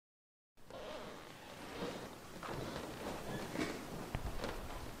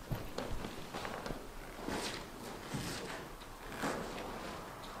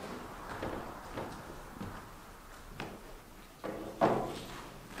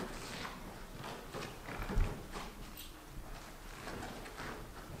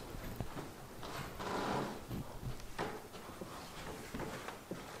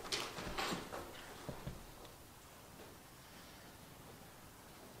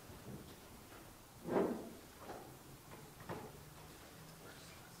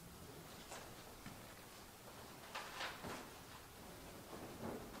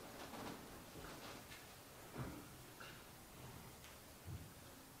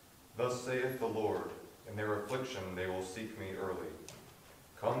Thus saith the Lord, in their affliction they will seek me early.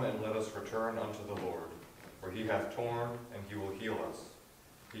 Come and let us return unto the Lord, for he hath torn, and he will heal us.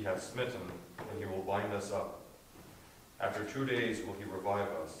 He hath smitten, and he will bind us up. After 2 days will he revive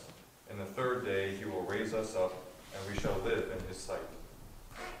us. In the 3rd day he will raise us up, and we shall live in his sight.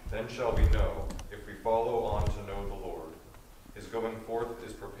 Then shall we know, if we follow on to know the Lord. His going forth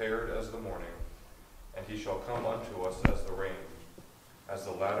is prepared as the morning, and he shall come unto us as the rain, as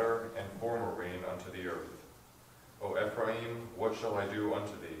the latter and former rain unto the earth. O Ephraim, what shall I do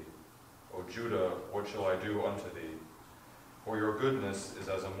unto thee? O Judah, what shall I do unto thee? For your goodness is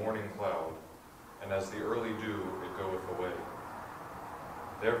as a morning cloud, and as the early dew it goeth away.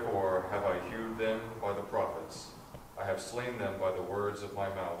 Therefore have I hewed them by the prophets, I have slain them by the words of my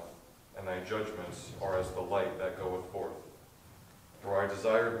mouth, and thy judgments are as the light that goeth forth. For I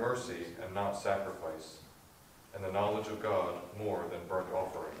desired mercy and not sacrifice, and the knowledge of God more than burnt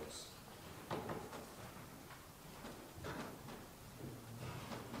offerings.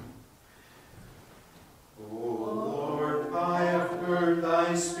 O Lord, I have heard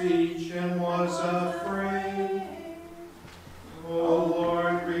thy speech and was afraid. O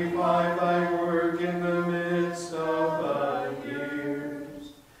Lord, revive thy work in the midst of thy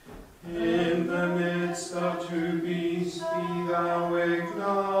years. In the midst of two beasts be thou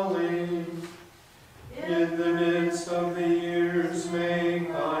acknowledged. In the midst of the years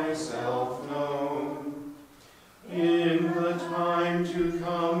make thyself known. In the time to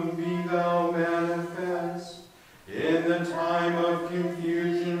come be thou manifest. In the time of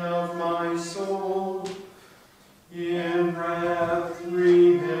confusion of my soul. In wrath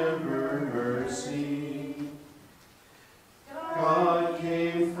remember mercy. God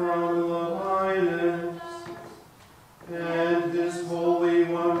came from the lights, and his Holy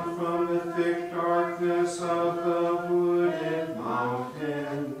One from the thick darkness of the wooded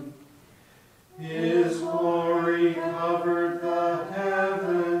mountain. His glory covered the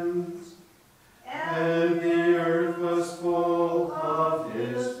heavens, and the earth was full of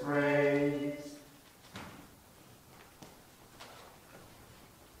his praise.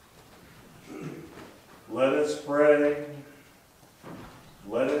 Let us pray.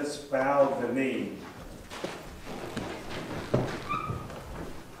 Let us bow the knee.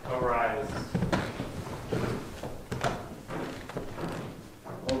 Arise.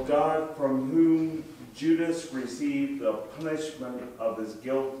 O God, from whom Judas received the punishment of his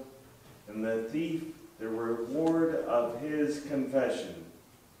guilt, and the thief the reward of his confession,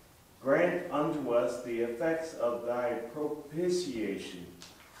 grant unto us the effects of thy propitiation,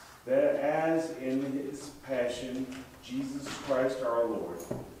 that as in his passion Jesus Christ our Lord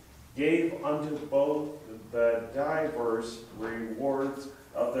gave unto both the diverse rewards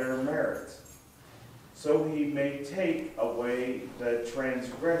of their merits, so he may take away the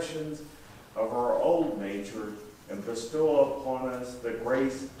transgressions of our old nature and bestow upon us the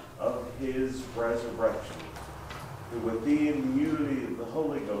grace of his resurrection, who with thee in the unity of the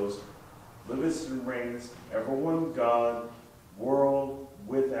Holy Ghost liveth and reigns, ever one God, world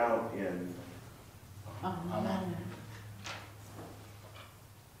without end. Amen.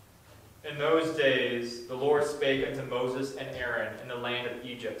 In those days the Lord spake unto Moses and Aaron in the land of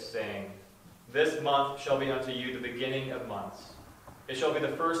Egypt, saying, This month shall be unto you the beginning of months. It shall be the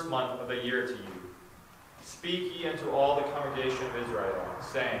 1st month of the year to you. Speak ye unto all the congregation of Israel,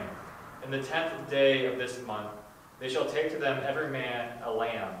 saying, In the 10th day of this month they shall take to them every man a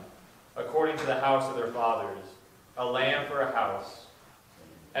lamb, according to the house of their fathers, a lamb for a house.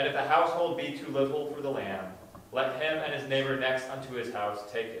 And if the household be too little for the lamb, let him and his neighbor next unto his house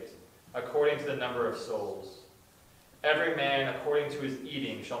take it, according to the number of souls. Every man according to his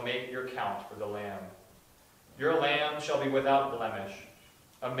eating shall make your count for the lamb. Your lamb shall be without blemish,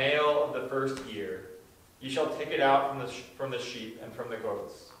 a male of the 1st year. Ye shall take it out from the sheep and from the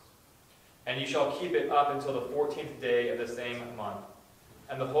goats. And ye shall keep it up until the 14th day of the same month.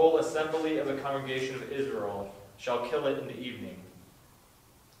 And the whole assembly of the congregation of Israel shall kill it in the evening.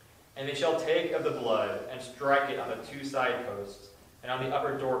 And they shall take of the blood, and strike it on the 2 side posts, and on the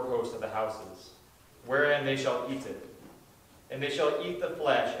upper doorposts of the houses, wherein they shall eat it. And they shall eat the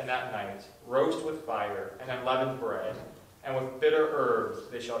flesh in that night, roast with fire, and unleavened bread, and with bitter herbs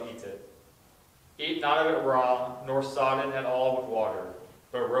they shall eat it. Eat not of it raw, nor sodden at all with water,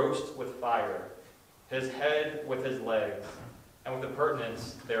 but roast with fire, his head with his legs, and with the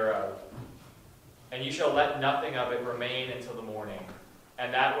purtenance thereof. And ye shall let nothing of it remain until the morning,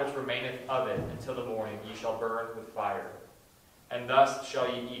 and that which remaineth of it until the morning ye shall burn with fire. And thus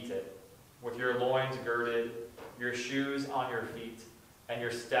shall ye eat it, with your loins girded, your shoes on your feet, and your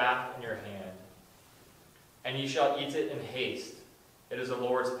staff in your hand. And ye shall eat it in haste, It is the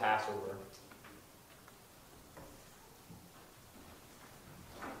Lord's Passover.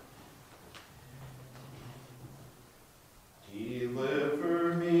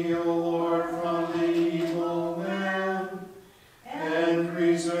 Deliver me, O Lord, from the evil man, and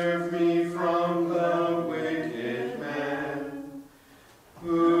preserve me from the wicked man,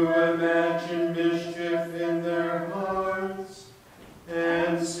 who imagine mischief in their hearts,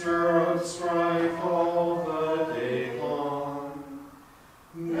 and stir up strife all the day long.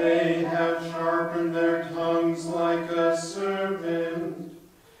 They have sharpened their tongues like a serpent,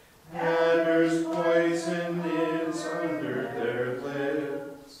 adder's poison is under their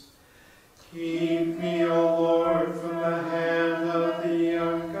lips. Keep me, O Lord, from the hand of the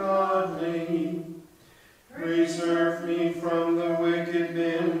ungodly. Preserve me from the wicked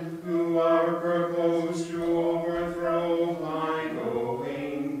men who are proposed to overthrow my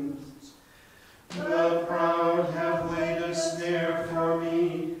goings. The proud have laid a snare for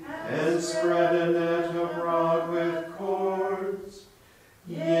me, and spread a net abroad with cords.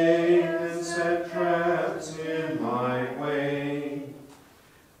 Yea, and set traps in my way.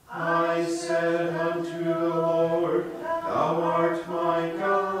 I said unto the Lord, Thou art my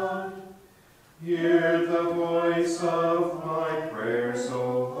God. Hear the voice of my prayers, O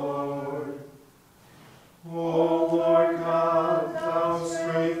Lord. O Lord God, Thou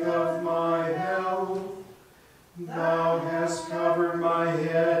strength of my health, Thou hast covered my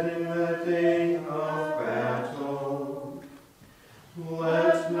head in the day of battle.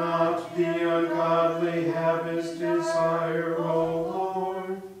 Let not the ungodly have his desire, O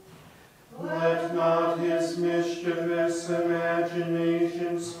Lord. Let not his mischievous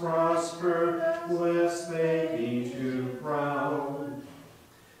imaginations prosper, lest they be too proud.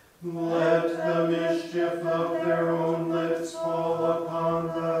 Let the mischief of their own lips fall upon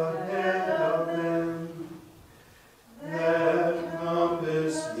the head of them that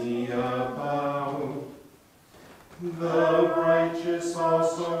compass me about. The righteous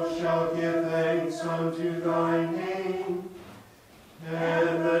also shall give thanks unto thy name,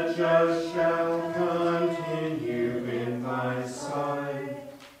 and the just shall continue in thy sight.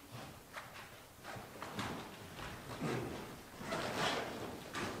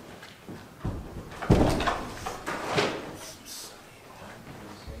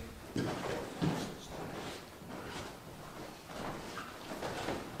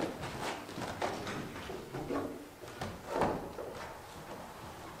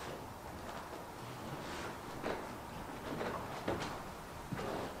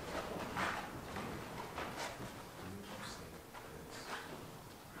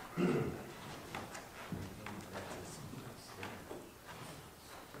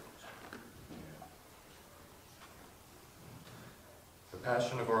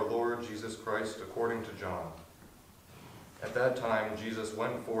 Passion of our Lord Jesus Christ according to John. At that time Jesus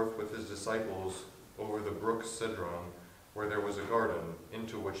went forth with his disciples over the brook Cedron, where there was a garden,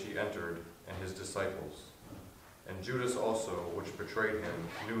 into which he entered, and his disciples. And Judas also, which betrayed him,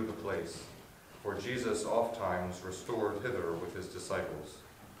 knew the place, for Jesus ofttimes restored hither with his disciples.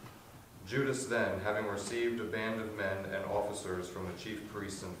 Judas then, having received a band of men and officers from the chief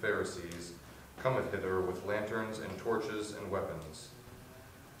priests and Pharisees, cometh hither with lanterns and torches and weapons.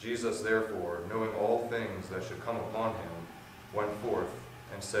 Jesus therefore, knowing all things that should come upon him, went forth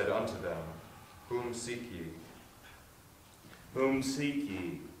and said unto them, Whom seek ye? Whom seek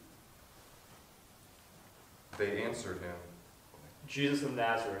ye? They answered him, Jesus of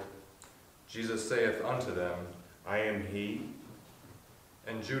Nazareth. Jesus saith unto them, I am he.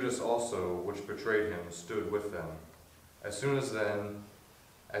 And Judas also, which betrayed him, stood with them. As soon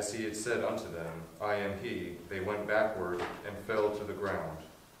as he had said unto them, I am he, they went backward and fell to the ground.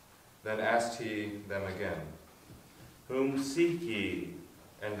 Then asked he them again, Whom seek ye?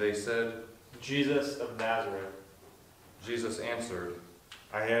 And they said, Jesus of Nazareth. Jesus answered,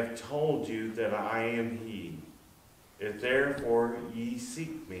 I have told you that I am he. If therefore ye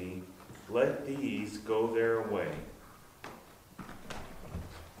seek me, let these go their way.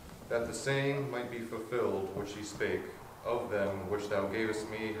 That the saying might be fulfilled which he spake, Of them which thou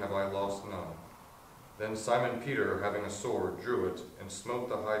gavest me have I lost none. Then Simon Peter, having a sword, drew it, and smote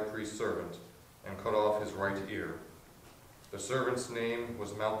the high priest's servant, and cut off his right ear. The servant's name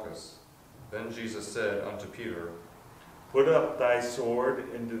was Malchus. Then Jesus said unto Peter, Put up thy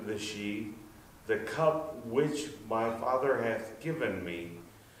sword into the sheath. The cup which my Father hath given me,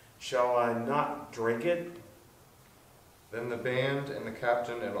 shall I not drink it? Then the band and the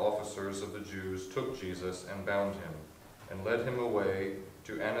captain and officers of the Jews took Jesus and bound him, and led him away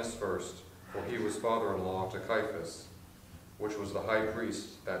to Annas first, for he was father-in-law to Caiaphas, which was the high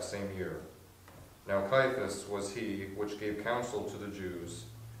priest that same year. Now Caiaphas was he which gave counsel to the Jews,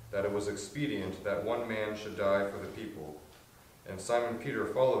 that it was expedient that one man should die for the people. And Simon Peter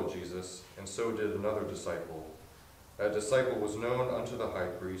followed Jesus, and so did another disciple. That disciple was known unto the high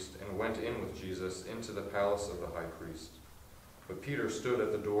priest, and went in with Jesus into the palace of the high priest. But Peter stood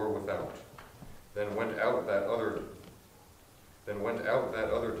at the door without. Then went out that other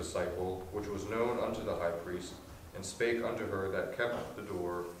disciple, which was known unto the high priest, and spake unto her that kept the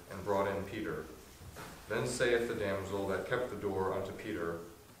door, and brought in Peter. Then saith the damsel that kept the door unto Peter,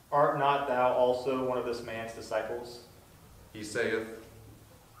 Art not thou also one of this man's disciples? He saith,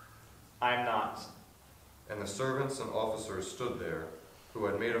 I am not. And the servants and officers stood there, who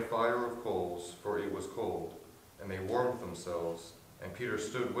had made a fire of coals, for it was cold, and they warmed themselves, and Peter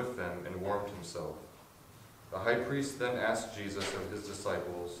stood with them and warmed himself. The high priest then asked Jesus of his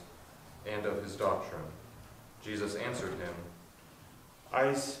disciples, and of his doctrine. Jesus answered him,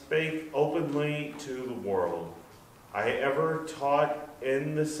 I spake openly to the world. I ever taught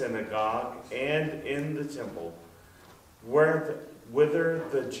in the synagogue and in the temple, whither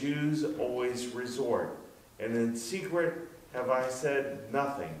the Jews always resort, and in secret have I said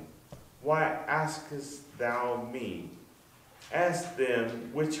nothing. Why askest thou me? Ask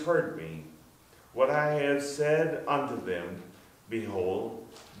them which heard me. What I have said unto them, behold,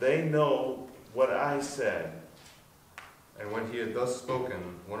 they know what I said. And when he had thus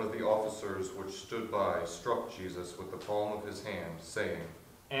spoken, one of the officers which stood by struck Jesus with the palm of his hand, saying,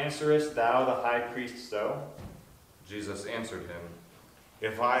 Answerest thou the high priest so? Jesus answered him,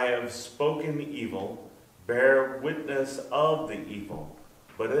 If I have spoken evil, bear witness of the evil.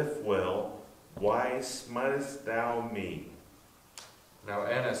 But if well, why smitest thou me? Now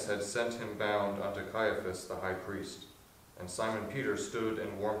Annas had sent him bound unto Caiaphas the high priest, and Simon Peter stood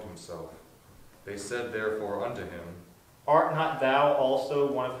and warmed himself. They said therefore unto him, Art not thou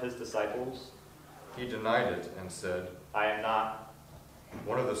also one of his disciples? He denied it, and said, I am not.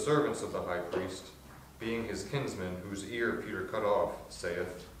 One of the servants of the high priest, being his kinsman, whose ear Peter cut off,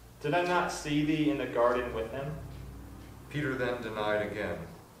 saith, Did I not see thee in the garden with him? Peter then denied again,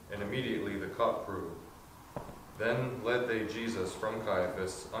 and immediately the cock crew. Then led they Jesus from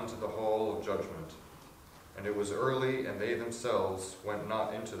Caiaphas unto the hall of judgment. And it was early, and they themselves went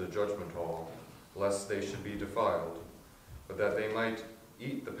not into the judgment hall, lest they should be defiled, but that they might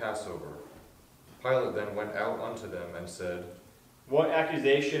eat the Passover. Pilate then went out unto them, and said, What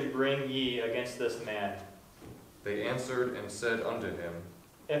accusation bring ye against this man? They answered and said unto him,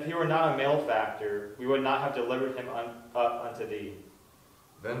 If he were not a malefactor, we would not have delivered him up unto thee.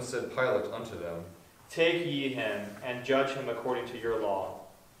 Then said Pilate unto them, Take ye him, and judge him according to your law.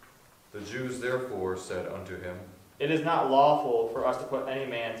 The Jews therefore said unto him, It is not lawful for us to put any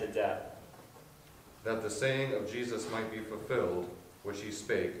man to death. that the saying of Jesus might be fulfilled, which he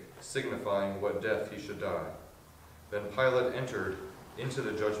spake, signifying what death he should die. Then Pilate entered into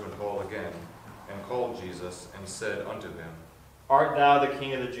the judgment hall again, and called Jesus, and said unto him, Art thou the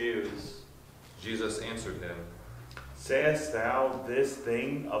King of the Jews? Jesus answered him, Sayest thou this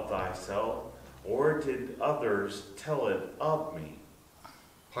thing of thyself, or did others tell it of me?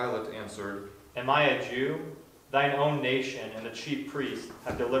 Pilate answered, Am I a Jew? Thine own nation and the chief priests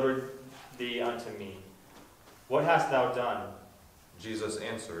have delivered thee unto me. What hast thou done? Jesus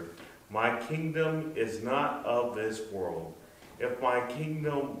answered, My kingdom is not of this world. If my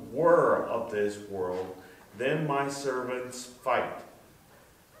kingdom were of this world, then my servants fight,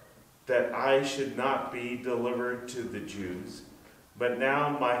 that I should not be delivered to the Jews. But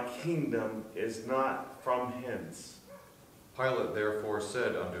now my kingdom is not from hence. Pilate therefore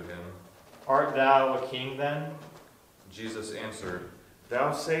said unto him, Art thou a king then? Jesus answered,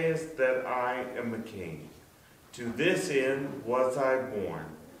 Thou sayest that I am a king. To this end was I born,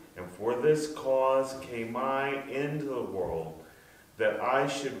 and for this cause came I into the world, that I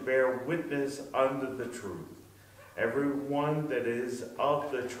should bear witness unto the truth. Every one that is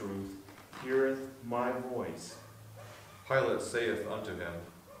of the truth heareth my voice. Pilate saith unto him,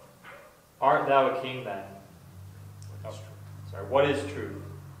 Art thou a king then? Oh, sorry, what is truth?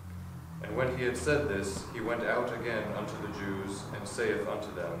 And when he had said this, he went out again unto the Jews, and saith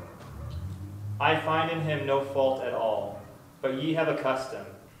unto them, I find in him no fault at all, but ye have a custom,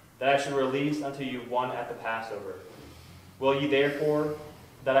 that I should release unto you one at the Passover. Will ye therefore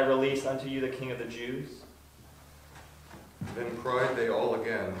that I release unto you the King of the Jews? Then cried they all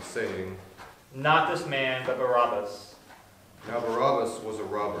again, saying, Not this man, but Barabbas. Now Barabbas was a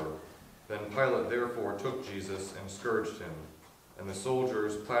robber. Then Pilate therefore took Jesus and scourged him. And the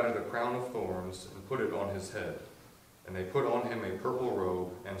soldiers platted a crown of thorns and put it on his head. And they put on him a purple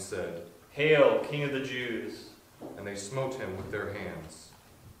robe and said, Hail, King of the Jews! And they smote him with their hands.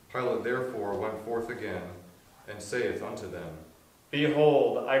 Pilate therefore went forth again, and saith unto them,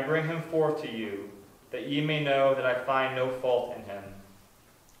 Behold, I bring him forth to you, that ye may know that I find no fault in him.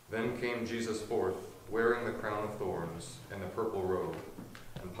 Then came Jesus forth, wearing the crown of thorns, and the purple robe.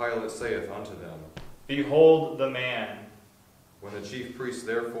 And Pilate saith unto them, Behold the man. When the chief priests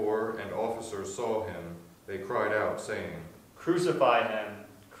therefore and officers saw him, they cried out, saying, Crucify him,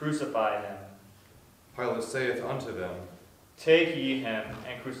 crucify him. Pilate saith unto them, Take ye him,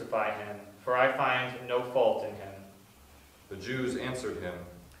 and crucify him, for I find no fault in him. The Jews answered him,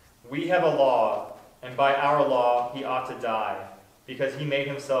 We have a law, and by our law he ought to die, because he made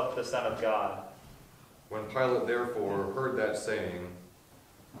himself the Son of God. When Pilate therefore heard that saying,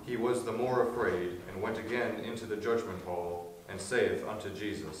 he was the more afraid, and went again into the judgment hall, and saith unto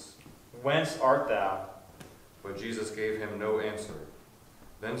Jesus, Whence art thou? But Jesus gave him no answer.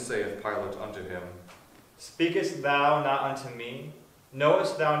 Then saith Pilate unto him, Speakest thou not unto me?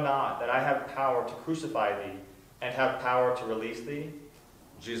 Knowest thou not that I have power to crucify thee, and have power to release thee?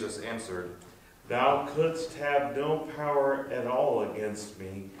 Jesus answered, Thou couldst have no power at all against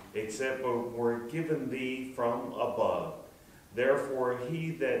me, except what were given thee from above. Therefore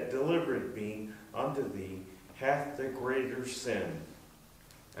he that delivered me unto thee hath the greater sin.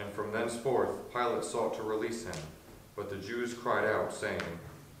 And from thenceforth Pilate sought to release him. But the Jews cried out, saying,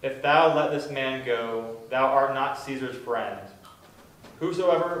 If thou let this man go, thou art not Caesar's friend.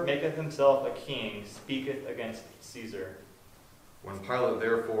 Whosoever maketh himself a king speaketh against Caesar. When Pilate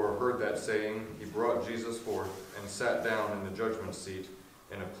therefore heard that saying, he brought Jesus forth, and sat down in the judgment seat,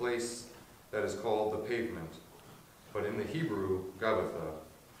 in a place that is called the Pavement, but in the Hebrew, Gabbatha.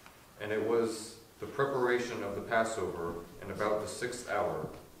 And it was the preparation of the Passover, and about the 6th hour.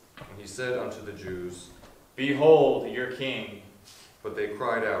 And he said unto the Jews, Behold your king. But they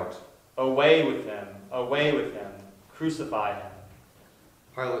cried out, Away with him, crucify him.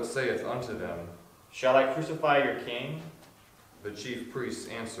 Pilate saith unto them, Shall I crucify your king? The chief priests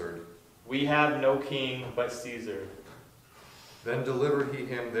answered, We have no king but Caesar. Then delivered he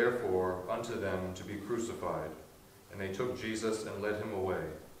him therefore unto them to be crucified. And they took Jesus and led him away.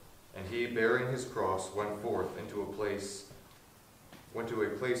 And he, bearing his cross, went forth into a place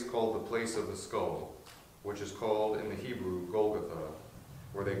called the place of the skull, which is called in the Hebrew Golgotha,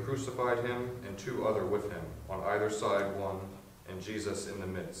 where they crucified him and 2 other with him, on either side one, and Jesus in the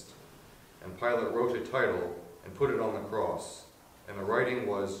midst. And Pilate wrote a title and put it on the cross, and the writing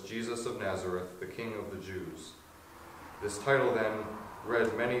was, Jesus of Nazareth, the King of the Jews. This title then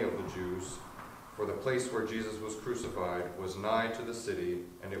read many of the Jews, for the place where Jesus was crucified was nigh to the city,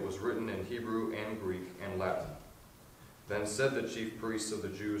 and it was written in Hebrew and Greek and Latin. Then said the chief priests of the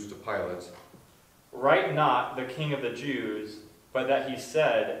Jews to Pilate, Write not the King of the Jews, but that he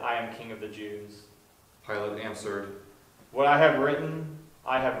said, I am King of the Jews. Pilate answered, What I have written,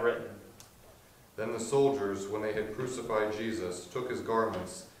 I have written. Then the soldiers, when they had crucified Jesus, took his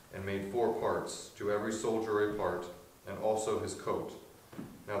garments and made 4 parts, to every soldier a part, and also his coat.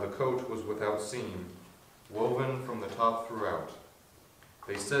 Now the coat was without seam, woven from the top throughout.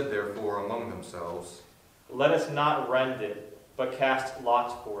 They said therefore among themselves, Let us not rend it, but cast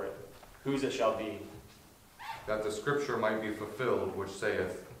lots for it, whose it shall be. that the scripture might be fulfilled, which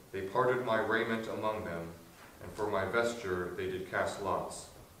saith, They parted my raiment among them, and for my vesture they did cast lots.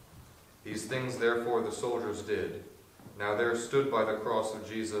 These things therefore the soldiers did. Now there stood by the cross of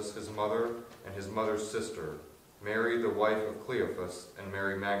Jesus his mother and his mother's sister, Mary the wife of Cleophas, and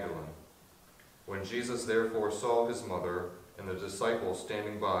Mary Magdalene. When Jesus therefore saw his mother and the disciple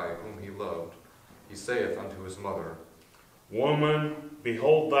standing by whom he loved, he saith unto his mother, Woman,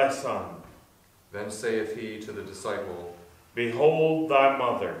 behold thy son. Then saith he to the disciple, Behold thy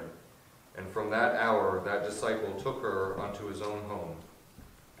mother. And from that hour that disciple took her unto his own home.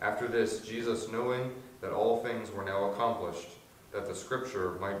 After this, Jesus, knowing that all things were now accomplished, that the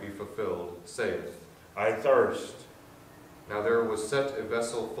scripture might be fulfilled, saith, I thirst. Now there was set a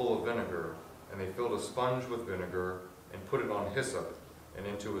vessel full of vinegar, and they filled a sponge with vinegar, and put it on hyssop, and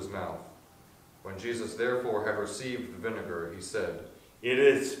into his mouth. When Jesus therefore had received the vinegar, he said, It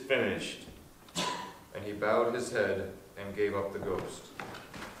is finished. And he bowed his head, and gave up the ghost.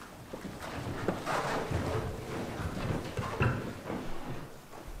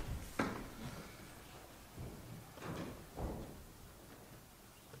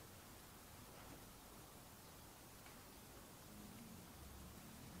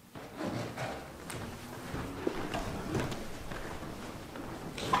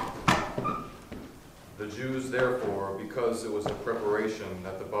 The Jews, therefore, because it was a preparation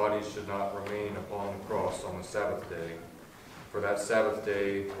that the bodies should not remain upon the cross on the Sabbath day, for that Sabbath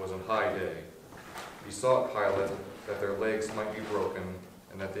day was an high day, besought Pilate that their legs might be broken,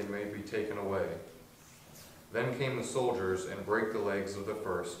 and that they may be taken away. Then came the soldiers and brake the legs of the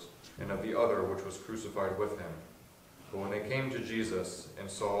first and of the other which was crucified with him. But when they came to Jesus and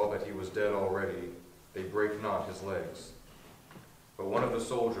saw that he was dead already, they brake not his legs. But one of the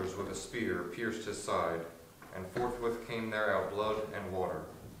soldiers with a spear pierced his side, and forthwith came there out blood and water.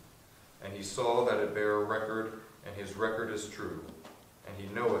 And he saw that it bare a record, and his record is true. And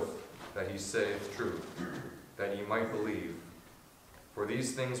he knoweth that he saith truth, that ye might believe. For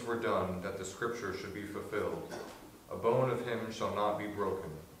these things were done, that the scripture should be fulfilled. A bone of him shall not be broken.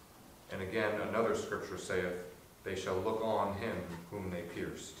 And again another scripture saith, they shall look on him whom they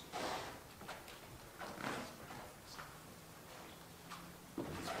pierced.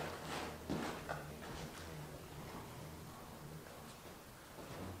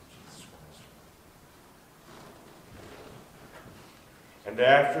 And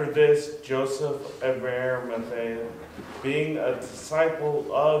after this, Joseph of Arimathea, being a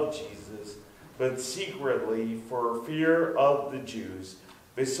disciple of Jesus, but secretly for fear of the Jews,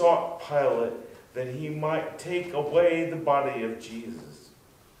 besought Pilate that he might take away the body of Jesus.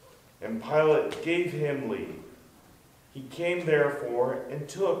 And Pilate gave him leave. He came therefore and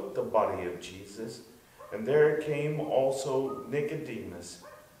took the body of Jesus, and there came also Nicodemus,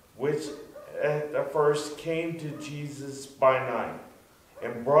 which at the first came to Jesus by night,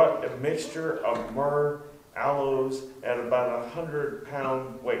 and brought a mixture of myrrh, aloes, at about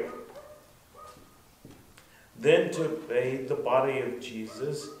 100-pound weight. Then took they the body of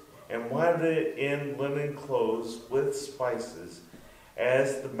Jesus, and wound it in linen clothes with spices,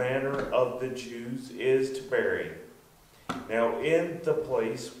 as the manner of the Jews is to bury. Now in the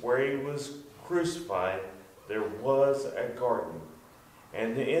place where he was crucified, there was a garden,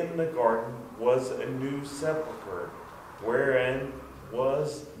 and in the garden was a new sepulchre, wherein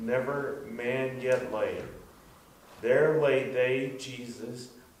was never man yet laid. There laid they Jesus,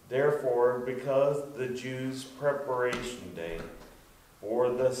 therefore, because the Jews' preparation day, for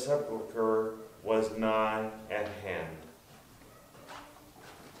the sepulchre was nigh at hand.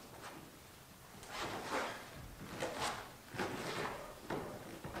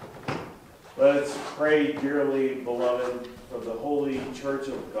 Let us pray, dearly beloved, for the holy church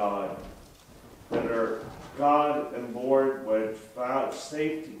of God, that our God and Lord would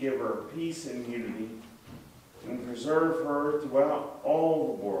vouchsafe to give her peace and unity, and preserve her throughout all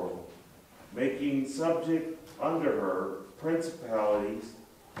the world, making subject under her principalities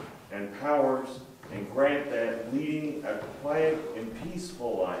and powers, and grant that, leading a quiet and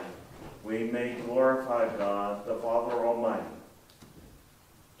peaceful life, we may glorify God, the Father Almighty.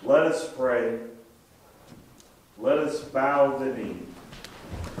 Let us pray. Let us bow the knee.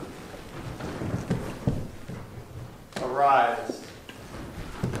 Arise.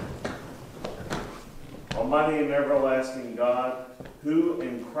 Almighty and everlasting God, who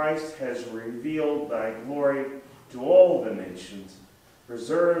in Christ has revealed thy glory to all the nations,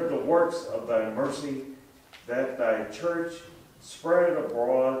 preserve the works of thy mercy, that thy church, spread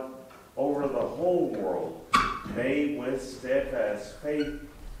abroad over the whole world, may with steadfast faith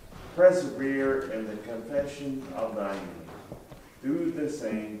persevere in the confession of thy name. Through the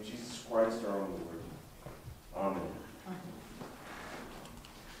same Jesus Christ our Lord. Amen.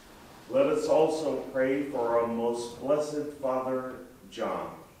 Let us also pray for our most blessed Father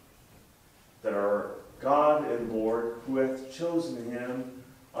John, that our God and Lord, who hath chosen him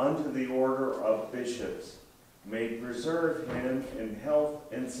unto the order of bishops, may preserve him in health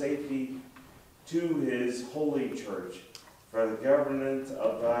and safety to his holy church, for the governance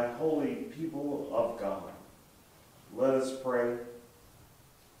of thy holy people of God. Let us pray.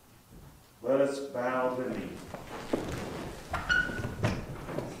 Let us bow the knee.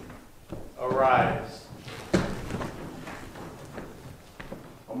 Arise.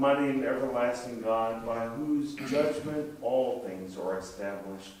 Almighty and everlasting God, by whose judgment all things are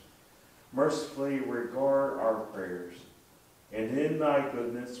established, mercifully regard our prayers, and in thy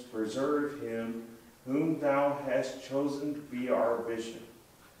goodness preserve him whom thou hast chosen to be our bishop,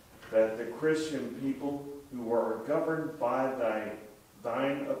 that the Christian people who are governed by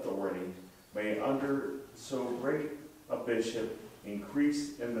thine authority may under so great a bishop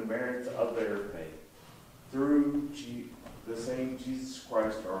increase in the merits of their faith. Through the same Jesus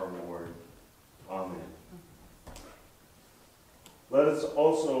Christ our Lord. Amen. Let us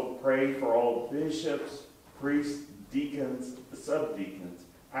also pray for all bishops, priests, deacons, subdeacons,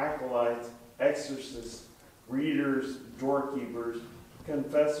 acolytes, exorcists, readers, doorkeepers,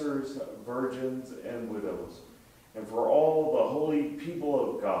 confessors, virgins, and widows, and for all the holy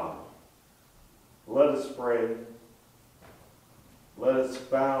people of God. Let us pray. Let us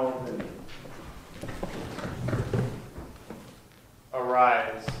bow the knee.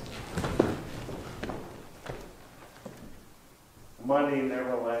 Arise. Almighty and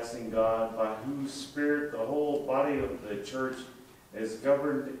everlasting God, by whose Spirit the whole body of the church is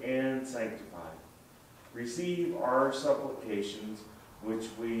governed and sanctified, receive our supplications which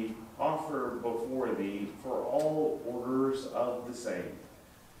we offer before thee for all orders of the same,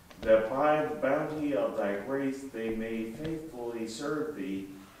 that by the bounty of thy grace they may faithfully serve thee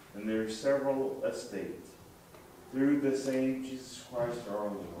in their several estates. Through the same Jesus Christ our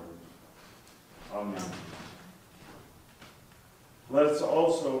Lord. Amen. Let us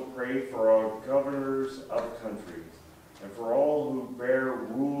also pray for our governors of countries, and for all who bear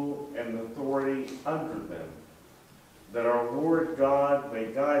rule and authority under them, that our Lord God may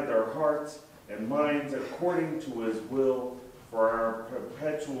guide their hearts and minds according to his will for our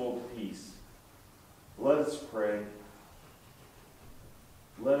perpetual peace. Let us pray.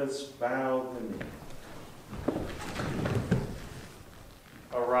 Let us bow the knee.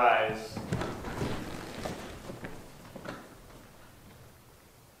 Arise.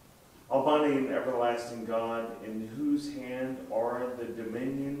 Almighty and everlasting God, in whose hand are the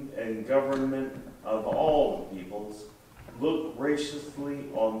dominion and government of all the peoples, look graciously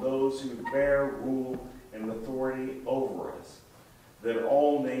on those who bear rule and authority over us, that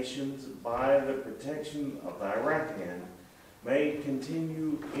all nations, by the protection of thy right hand, may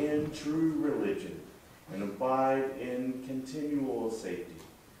continue in true religion and abide in continual safety.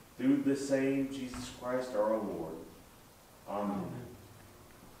 Through the same Jesus Christ our Lord. Amen.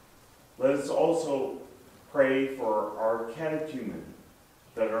 Let us also pray for our catechumen,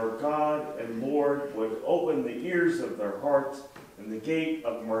 that our God and Lord would open the ears of their hearts and the gate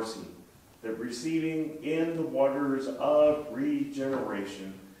of mercy, that receiving in the waters of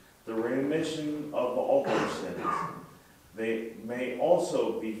regeneration the remission of all their sins, they may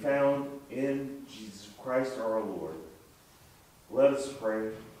also be found in Jesus Christ our Lord. Let us pray.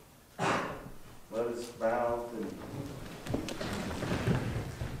 Let us bow the knee.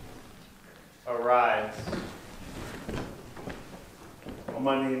 Arise.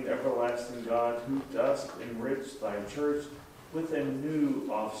 Almighty and everlasting God, who dost enrich thy church with a new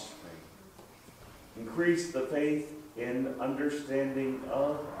offspring, increase the faith and understanding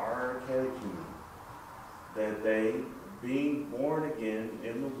of our catechumen, that they, being born again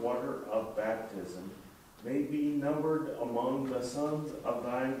in the water of baptism, may be numbered among the sons of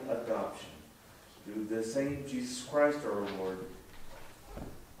thine adoption. Through the same Jesus Christ our Lord.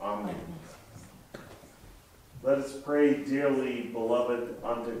 Amen. Let us pray, dearly beloved,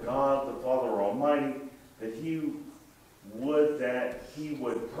 unto God the Father Almighty, that He would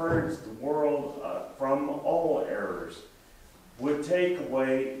purge the world from all errors, would take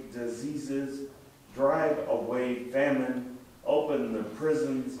away diseases, drive away famine, open the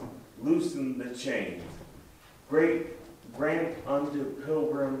prisons, loosen the chains. Grant unto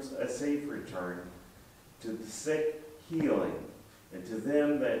pilgrims a safe return, to the sick healing, and to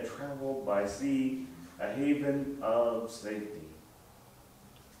them that travel by sea a haven of safety.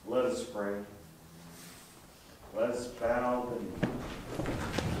 Let us pray. Let us bow the knee.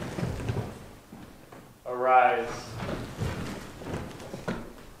 Arise.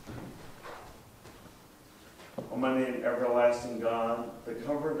 Almighty and everlasting God, the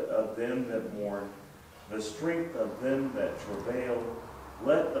comfort of them that mourn, the strength of them that travail,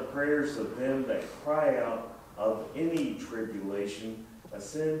 let the prayers of them that cry out of any tribulation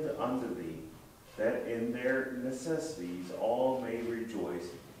ascend unto thee, that in their necessities all may rejoice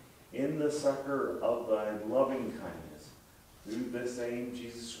in the succor of thy loving kindness. Through the same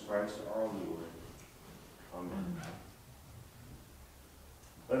Jesus Christ our Lord. Amen.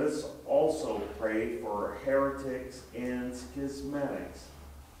 Let us also pray for heretics and schismatics,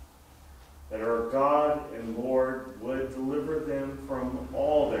 that our God and Lord would deliver them from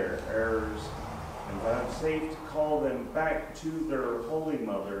all their errors and vouchsafe to call them back to their Holy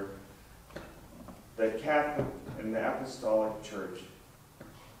Mother, the Catholic and the Apostolic Church.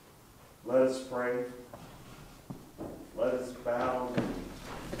 Let us pray. Let us bow.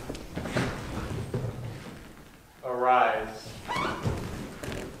 Arise.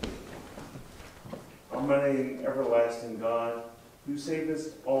 Almighty and everlasting God, who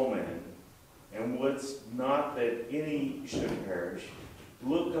savest all men, and wouldst not that any should perish,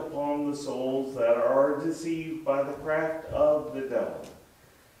 look upon the souls that are deceived by the craft of the devil,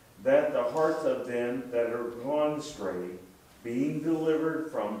 that the hearts of them that are gone astray, being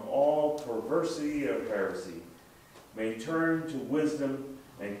delivered from all perversity of heresy, may turn to wisdom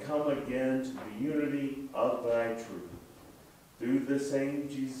and come again to the unity of thy truth. Through the same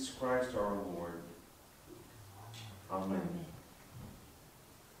Jesus Christ our Lord. Amen.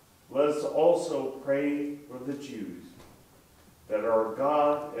 Let us also pray for the Jews, that our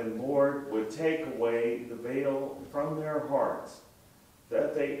God and Lord would take away the veil from their hearts,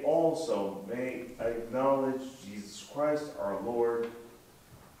 that they also may acknowledge Jesus Christ our Lord.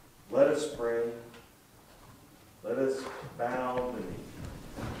 Let us pray. Let us bow the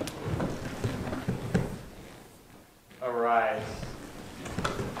knee. Arise.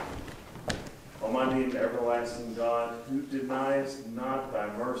 Almighty and everlasting God, who denies not thy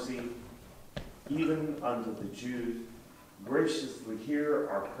mercy, even unto the Jews, graciously hear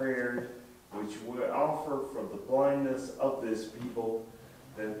our prayers, which we offer for the blindness of this people,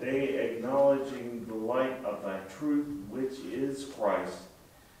 that they, acknowledging the light of thy truth, which is Christ,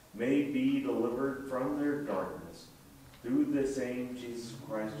 may be delivered from their darkness. Through the same Jesus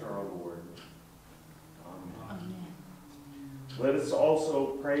Christ our Lord. Amen. Amen. Let us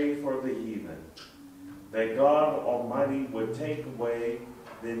also pray for the heathen, that God Almighty would take away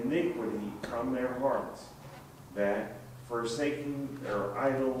the iniquity from their hearts, that, forsaking their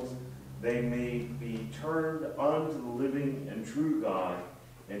idols, they may be turned unto the living and true God,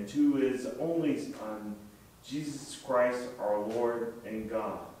 and to his only Son, Jesus Christ our Lord and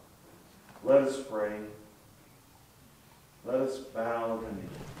God. Let us pray. Let us bow the knee.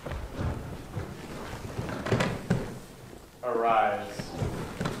 Arise.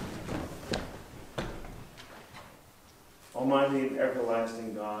 Almighty and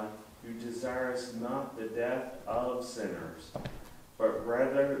everlasting God, who desirest not the death of sinners, but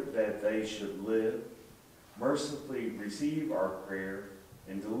rather that they should live, mercifully receive our prayer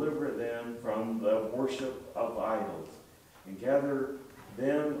and deliver them from the worship of idols, and gather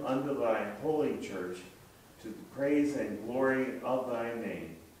them unto thy holy church to the praise and glory of thy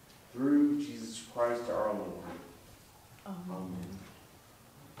name, through Jesus Christ our Lord. Amen.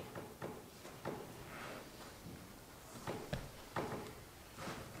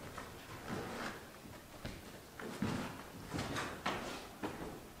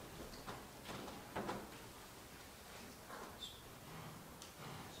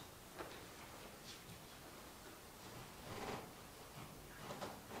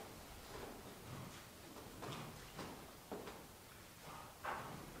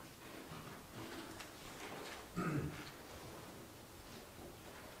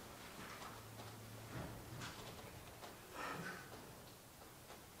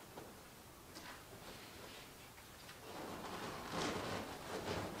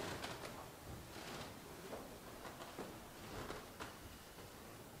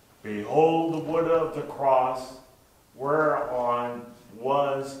 Behold the wood of the cross, whereon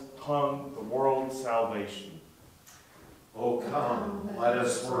was hung the world's salvation. O come, let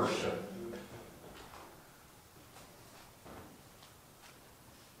us worship.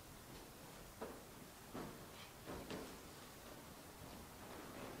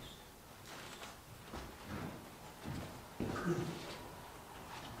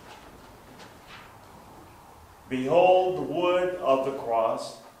 Behold the wood of the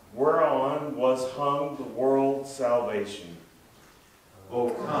cross, whereon was hung the world's salvation. O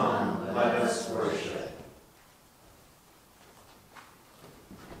come, let us worship.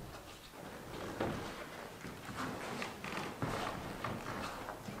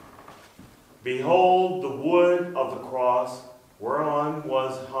 Behold the wood of the cross, whereon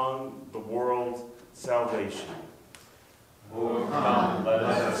was hung the world's salvation. O come, let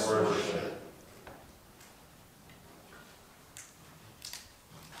us worship.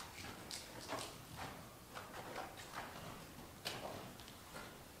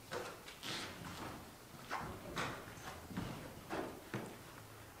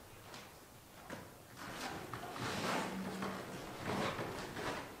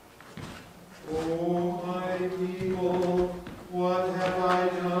 O my people, what have I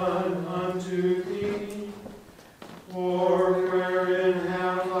done unto thee? Or wherein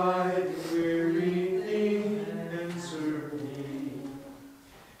have I wearied thee? Answer me.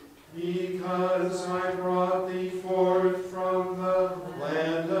 Because I brought thee forth from the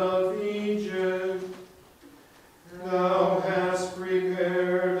land of Egypt, thou hast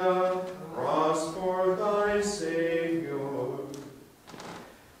prepared a cross for thy Savior.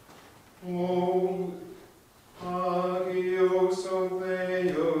 O Agios o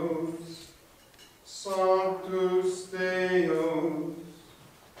Theos, Sanctus Deus,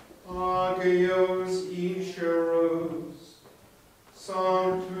 Agios Ischaros,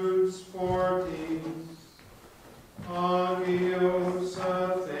 Sanctus Fortis, Agios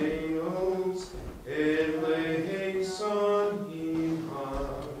Atheos, Eleison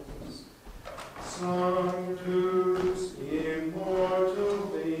Imas, Sanctus Immortalis,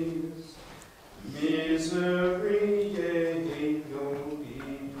 Miseriae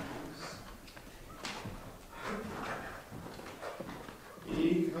nobis.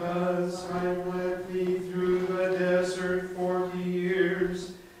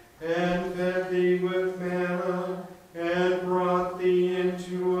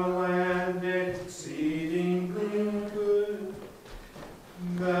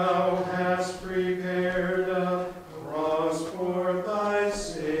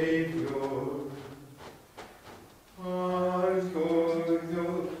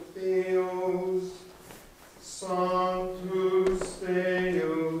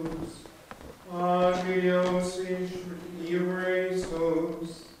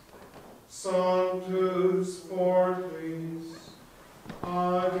 Deus, Sanctus Fortis,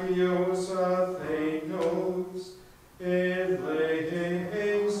 Agios Athenos, eleison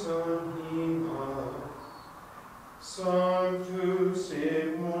imas, Sanctus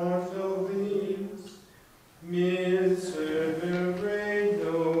Immortalis, miserere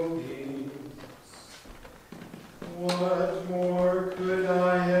nobis. What more could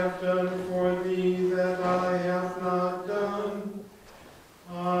I have done for thee that I have not done?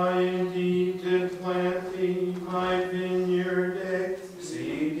 I indeed did plant thee, my vineyard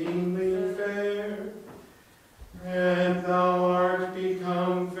exceedingly fair, and thou art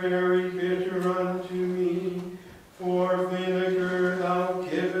become very bitter unto me, for vinegar thou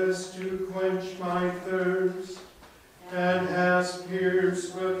givest to quench my thirst, and hast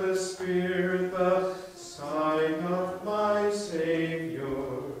pierced with a spear the side of my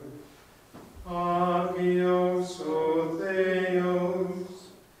Saviour. Agios o Theos,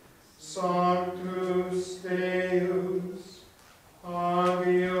 Sanctus Deus,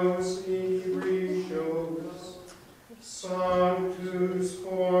 Agios Ibricios, Sanctus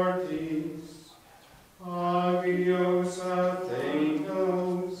Fortis, Agios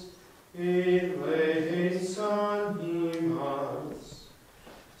Athenos, eleison imas,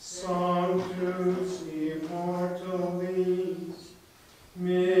 Sanctus Immortalis,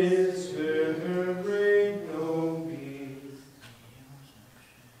 miserere nobis.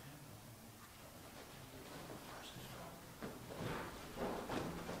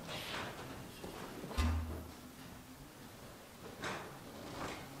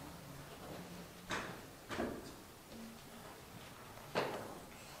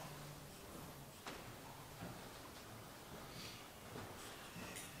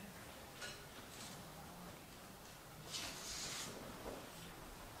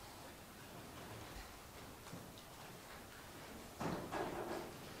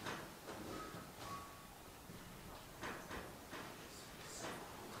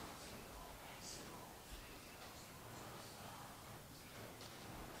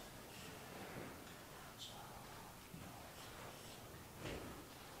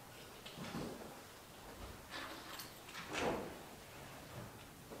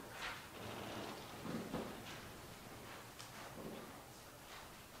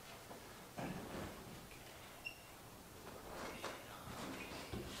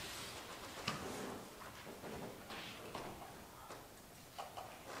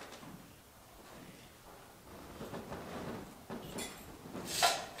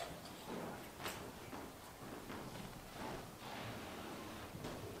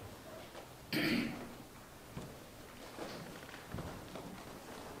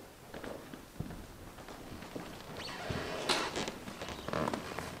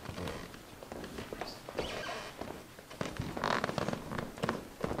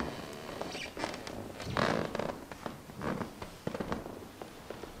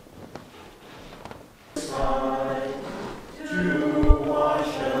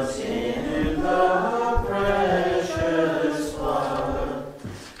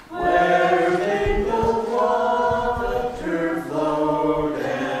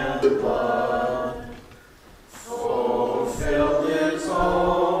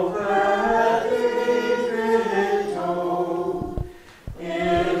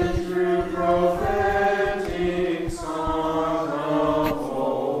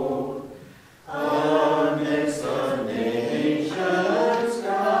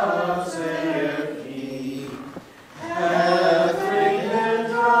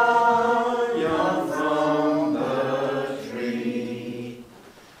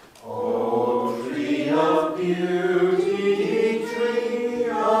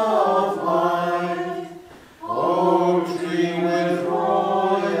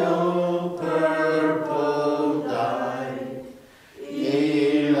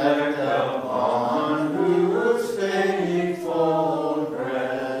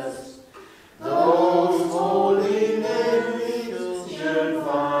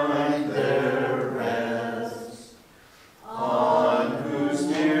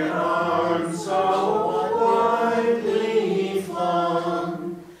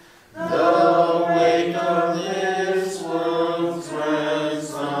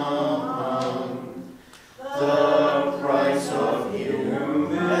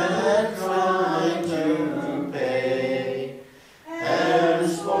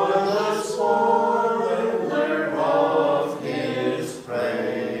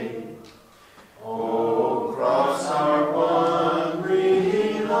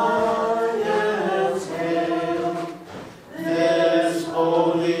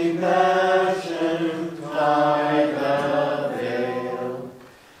 holy passion, tide the veil.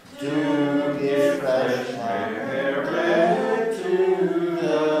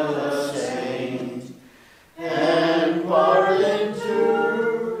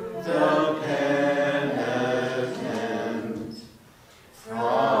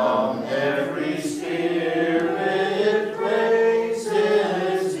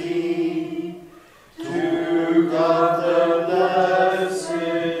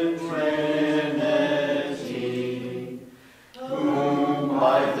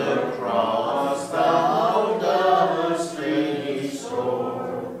 by the cross thou dost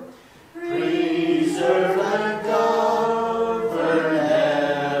restore, preserve and govern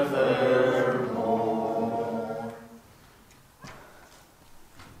evermore.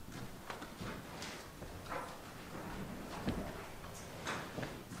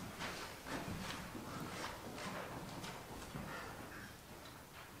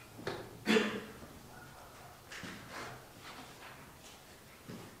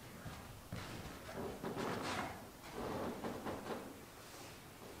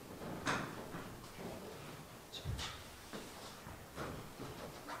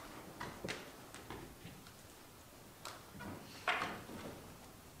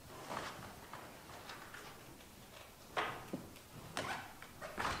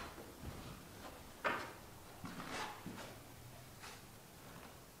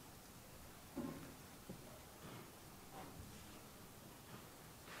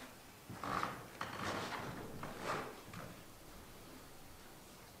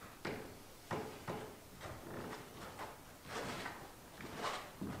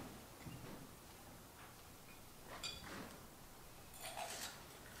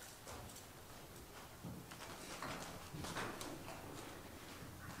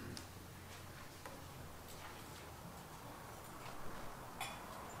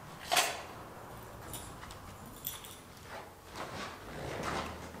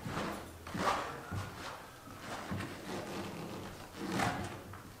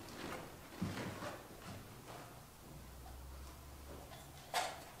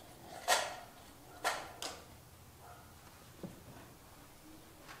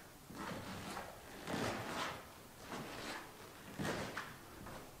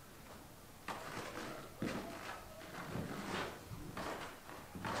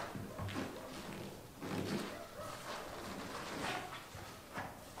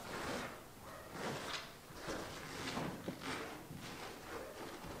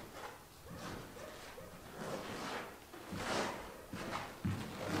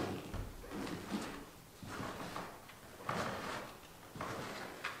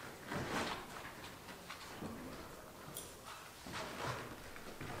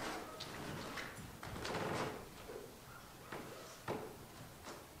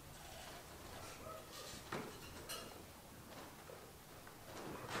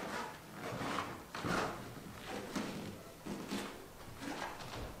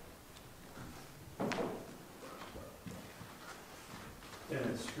 In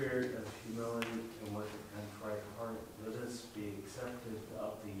a spirit of humility and with a contrite heart, let us be accepted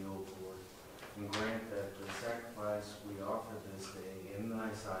of thee, O Lord, and grant that the sacrifice we offer this day in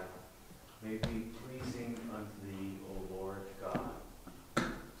thy sight may be pleasing unto thee, O Lord God.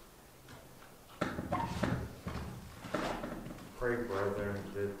 Pray, brethren,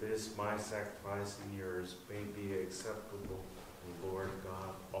 that this my sacrifice and yours may be acceptable to the Lord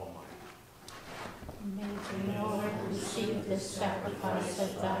God Almighty. May the Lord receive the sacrifice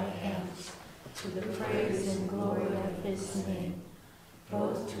of thy hands to the praise and glory of his name,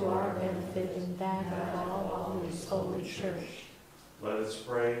 both to our benefit and that of all his holy church. Let us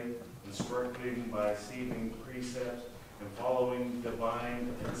pray, instructing by receiving precepts and following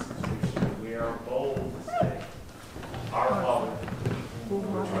divine institution. We are bold to say, Our Father, who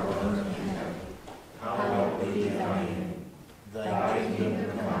art in heaven, hallowed be thy name. Thy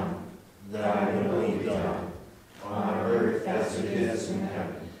kingdom come, thy will be done, on earth as it is in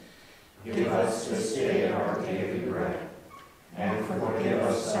heaven. Give us this day our daily bread, and forgive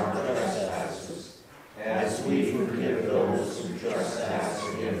us our trespasses, as we forgive those who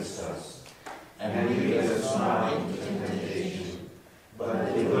trespass against us. And lead us not into temptation,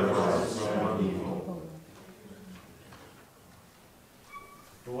 but deliver us from evil.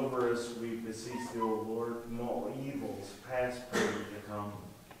 deliver us, we beseech thee, O Lord, from all evils, past, present, to come.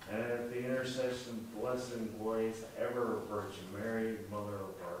 And at the intercession, blessed and glorious, ever Virgin Mary, Mother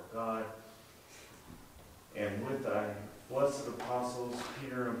of our God, and with thy blessed apostles,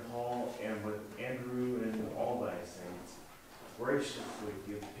 Peter and Paul, and with Andrew and all thy saints, graciously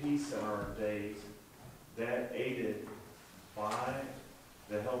give peace in our days, that aided by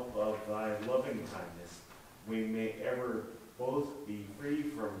the help of thy loving kindness, we may ever both be free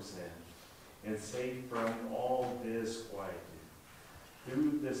from sin and safe from all disquietude.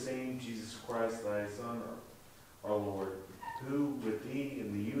 Through the same Jesus Christ, thy Son, our Lord, who with thee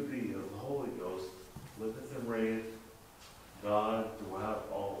in the unity of the Holy Ghost liveth and reigneth, God, throughout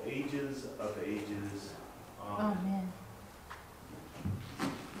all ages of ages. Amen. Amen.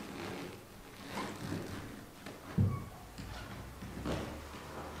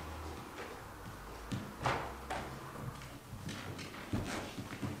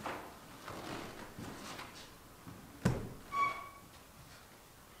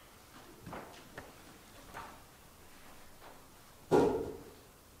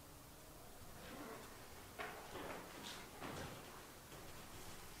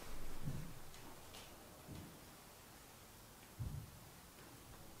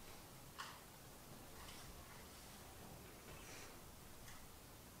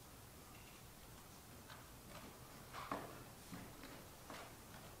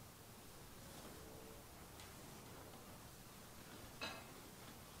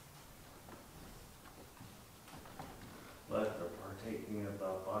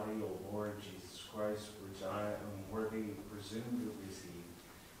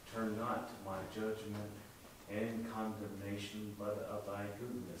 not to my judgment and condemnation, but of thy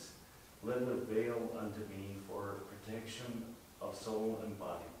goodness. Let it avail unto me for protection of soul and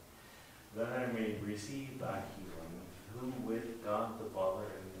body, that I may receive thy healing, who with God the Father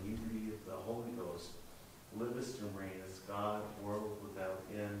and the unity of the Holy Ghost livest and reignest, God, world without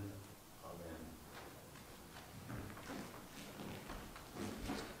end. Amen.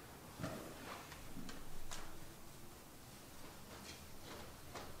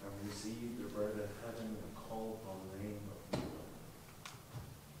 I received the bread of heaven and call upon the name of the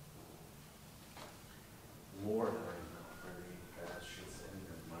Lord. Lord, I am not worthy thou shouldst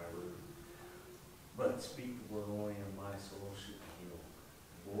enter my roof, but speak the word only, and my soul should be healed.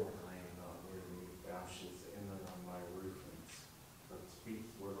 Lord, I am not worthy thou shouldst enter on my roof, but speak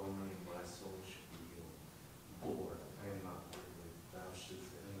the word only, and my soul should be healed. Lord, I am not worthy thou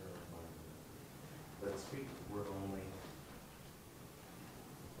shouldst enter on my roof, but speak the word only,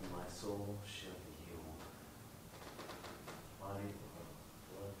 and my soul shall be healed. Body,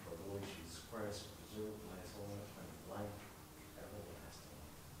 blood for the Lord Jesus Christ, preserve my soul and life everlasting.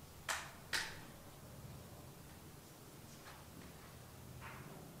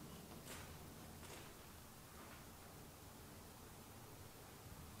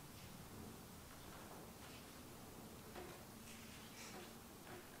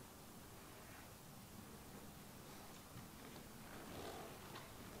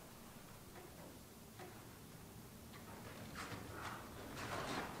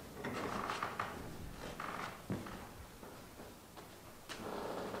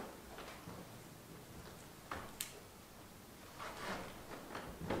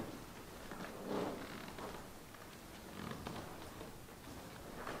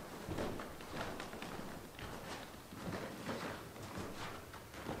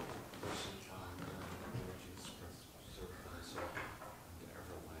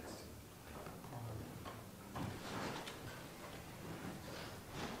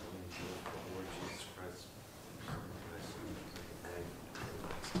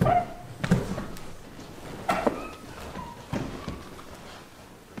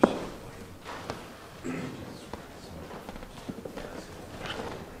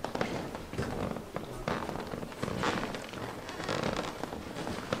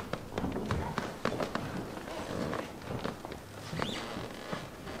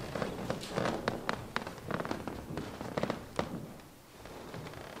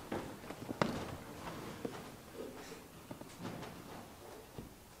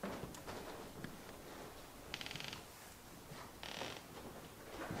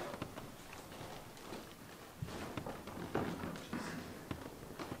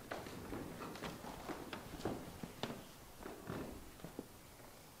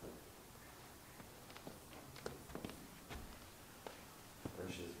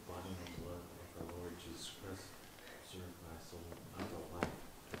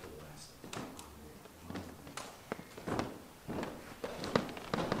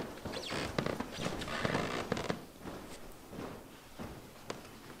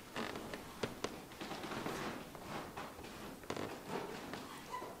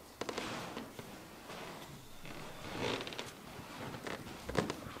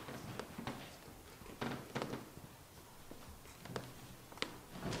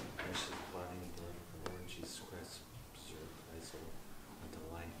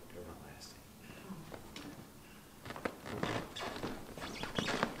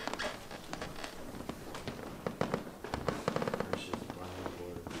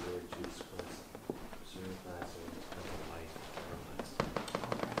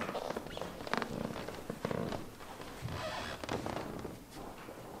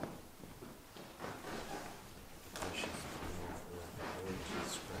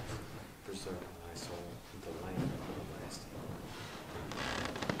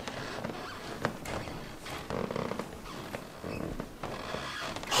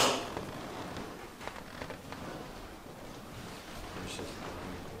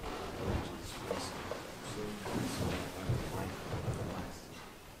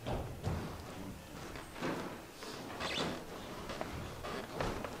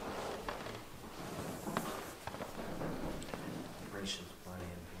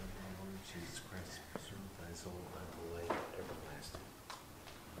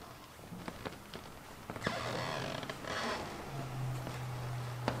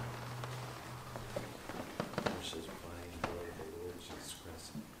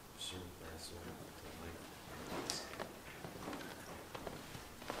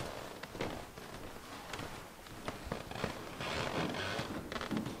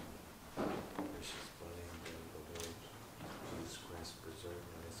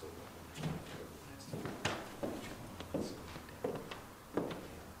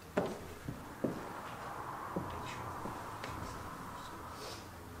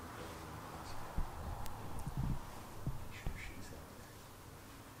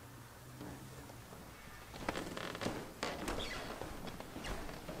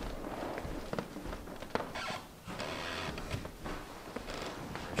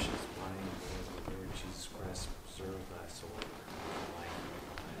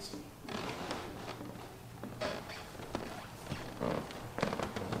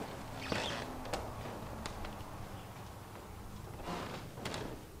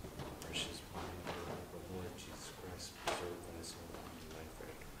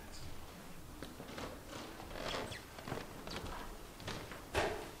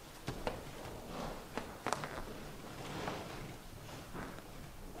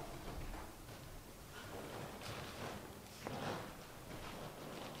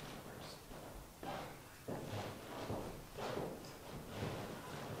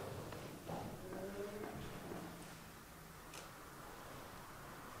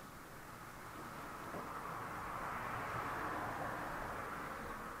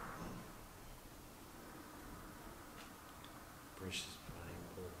 Precious body and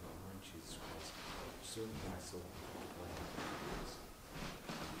blood of our Lord Jesus Christ, preserve my soul from all blame.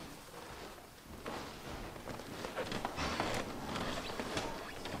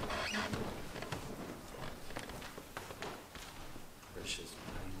 Precious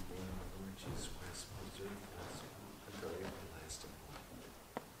body and blood of our Lord Jesus Christ, preserve my soul unto everlasting life.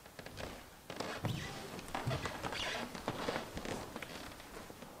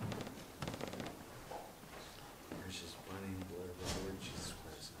 Precious body and blood of our Lord Jesus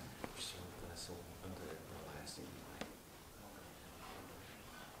Christ, preserve thy soul unto everlasting life.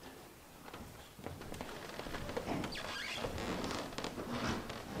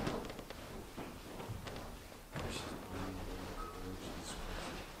 Precious body and blood of our Lord Jesus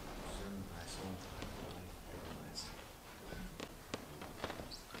Christ, preserve thy soul unto life everlasting.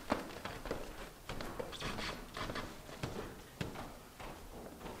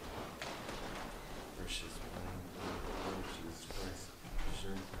 Precious body and blood of our Lord Jesus Christ,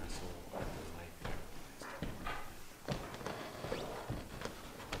 preserve thy soul unto life everlasting.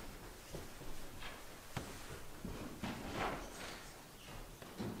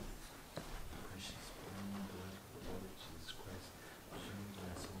 Precious body and blood of the Lord Jesus Christ, preserve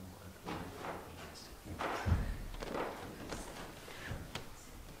thy soul unto life everlasting.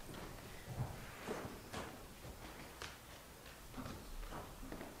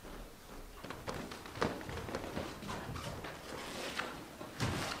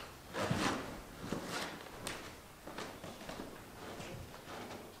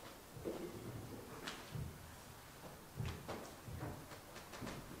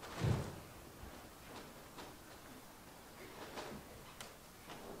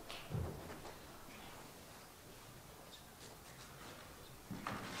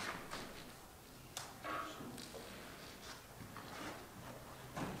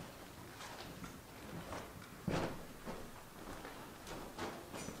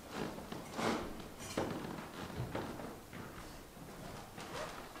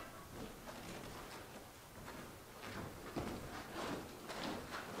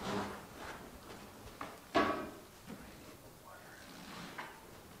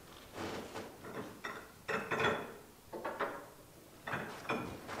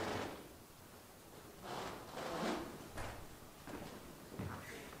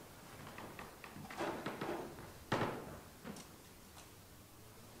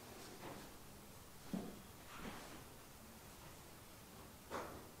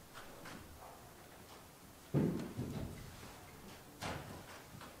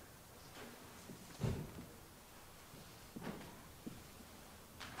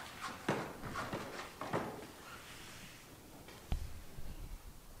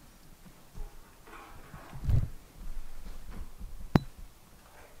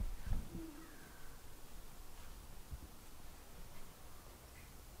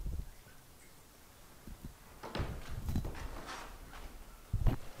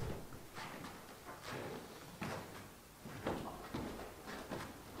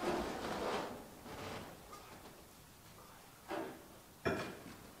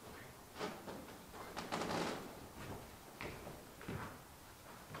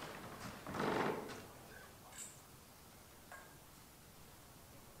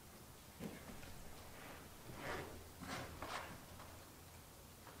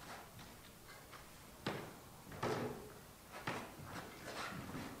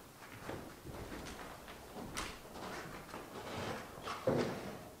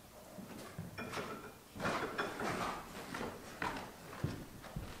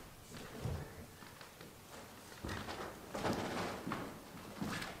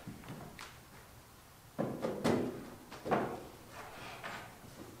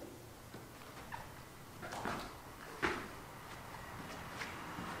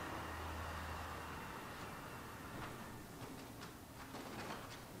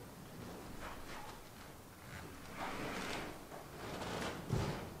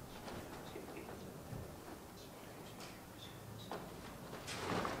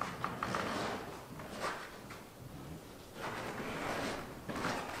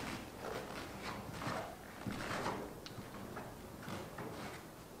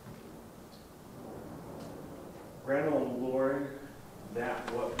 Grant, O Lord,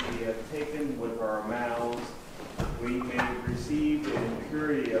 that what we have taken with our mouths we may receive in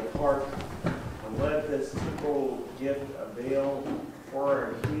purity of heart, and let this temporal gift avail